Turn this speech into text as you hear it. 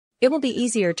It will be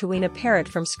easier to wean a parrot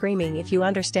from screaming if you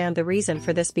understand the reason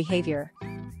for this behavior.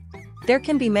 There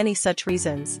can be many such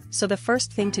reasons, so the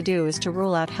first thing to do is to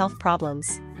rule out health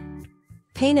problems.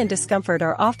 Pain and discomfort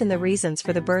are often the reasons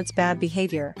for the bird's bad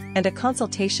behavior, and a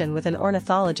consultation with an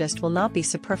ornithologist will not be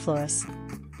superfluous.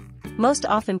 Most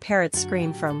often parrots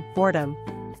scream from boredom.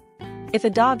 If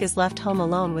a dog is left home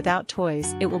alone without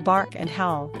toys, it will bark and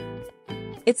howl.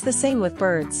 It's the same with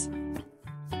birds.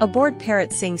 A bored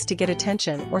parrot sings to get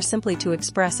attention or simply to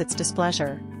express its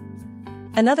displeasure.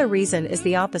 Another reason is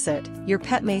the opposite: your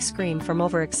pet may scream from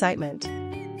overexcitement.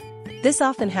 This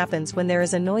often happens when there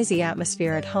is a noisy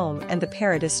atmosphere at home and the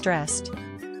parrot is stressed.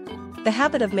 The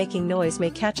habit of making noise may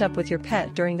catch up with your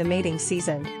pet during the mating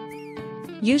season.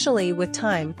 Usually, with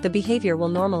time, the behavior will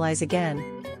normalize again.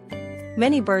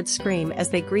 Many birds scream as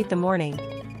they greet the morning.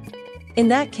 In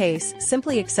that case,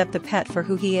 simply accept the pet for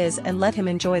who he is and let him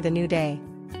enjoy the new day.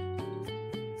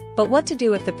 But what to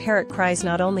do if the parrot cries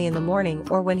not only in the morning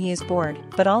or when he is bored,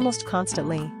 but almost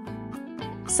constantly?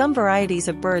 Some varieties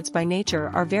of birds by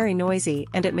nature are very noisy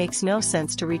and it makes no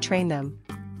sense to retrain them.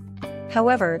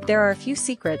 However, there are a few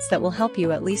secrets that will help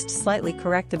you at least slightly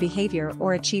correct the behavior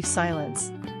or achieve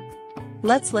silence.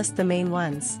 Let's list the main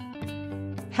ones.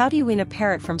 How do you wean a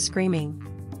parrot from screaming?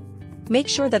 Make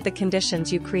sure that the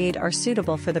conditions you create are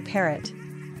suitable for the parrot.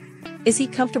 Is he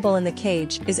comfortable in the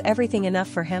cage? Is everything enough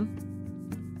for him?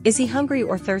 Is he hungry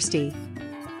or thirsty?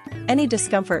 Any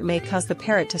discomfort may cause the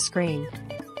parrot to scream.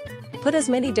 Put as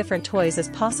many different toys as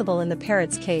possible in the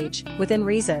parrot's cage, within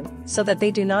reason, so that they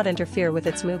do not interfere with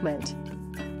its movement.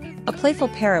 A playful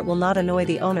parrot will not annoy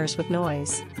the owners with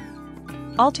noise.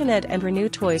 Alternate and renew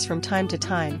toys from time to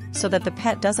time, so that the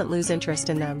pet doesn't lose interest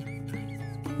in them.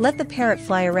 Let the parrot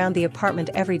fly around the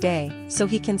apartment every day, so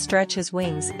he can stretch his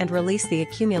wings and release the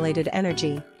accumulated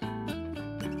energy.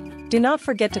 Do not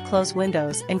forget to close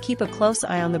windows and keep a close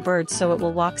eye on the bird so it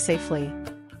will walk safely.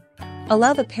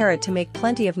 Allow the parrot to make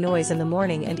plenty of noise in the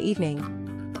morning and evening.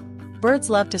 Birds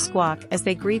love to squawk as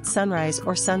they greet sunrise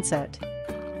or sunset.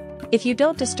 If you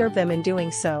don't disturb them in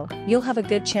doing so, you'll have a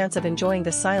good chance of enjoying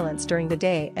the silence during the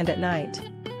day and at night.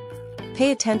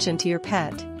 Pay attention to your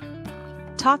pet.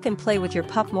 Talk and play with your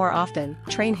pup more often,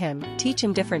 train him, teach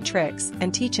him different tricks,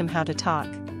 and teach him how to talk.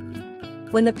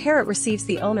 When the parrot receives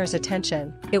the owner's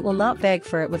attention, it will not beg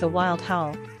for it with a wild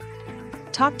howl.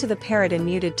 Talk to the parrot in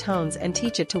muted tones and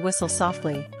teach it to whistle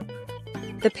softly.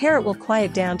 The parrot will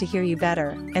quiet down to hear you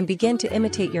better and begin to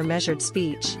imitate your measured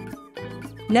speech.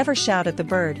 Never shout at the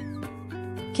bird.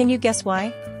 Can you guess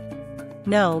why?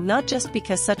 No, not just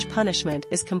because such punishment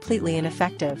is completely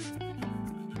ineffective.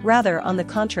 Rather, on the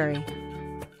contrary.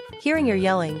 Hearing your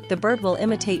yelling, the bird will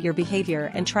imitate your behavior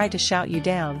and try to shout you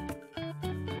down.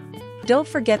 Don't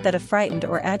forget that a frightened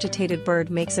or agitated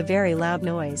bird makes a very loud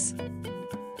noise.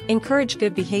 Encourage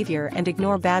good behavior and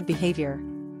ignore bad behavior.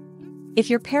 If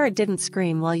your parrot didn't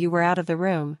scream while you were out of the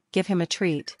room, give him a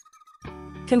treat.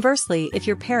 Conversely, if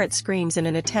your parrot screams in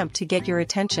an attempt to get your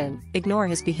attention, ignore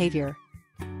his behavior.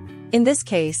 In this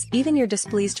case, even your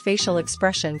displeased facial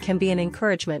expression can be an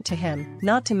encouragement to him,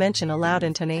 not to mention a loud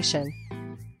intonation.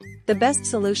 The best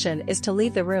solution is to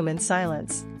leave the room in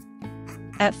silence.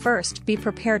 At first, be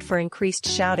prepared for increased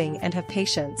shouting and have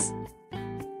patience.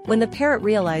 When the parrot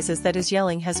realizes that his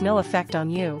yelling has no effect on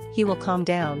you, he will calm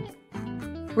down.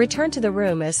 Return to the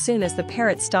room as soon as the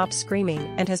parrot stops screaming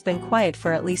and has been quiet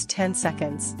for at least 10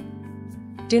 seconds.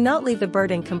 Do not leave the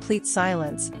bird in complete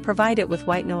silence, provide it with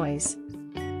white noise.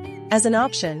 As an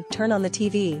option, turn on the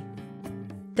TV.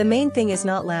 The main thing is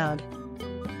not loud.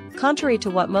 Contrary to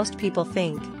what most people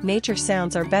think, nature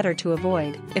sounds are better to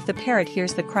avoid. If the parrot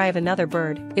hears the cry of another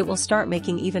bird, it will start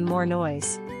making even more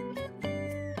noise.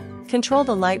 Control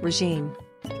the light regime.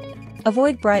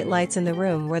 Avoid bright lights in the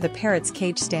room where the parrot's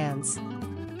cage stands.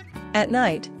 At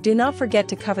night, do not forget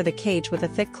to cover the cage with a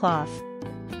thick cloth.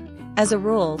 As a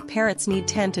rule, parrots need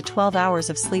 10 to 12 hours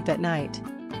of sleep at night.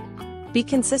 Be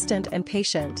consistent and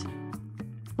patient.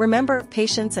 Remember,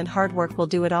 patience and hard work will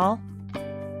do it all.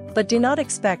 But do not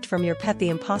expect from your pet the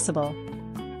impossible.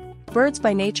 Birds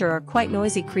by nature are quite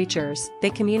noisy creatures. They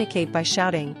communicate by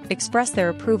shouting, express their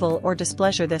approval or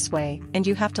displeasure this way, and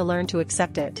you have to learn to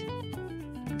accept it.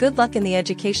 Good luck in the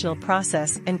educational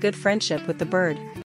process and good friendship with the bird.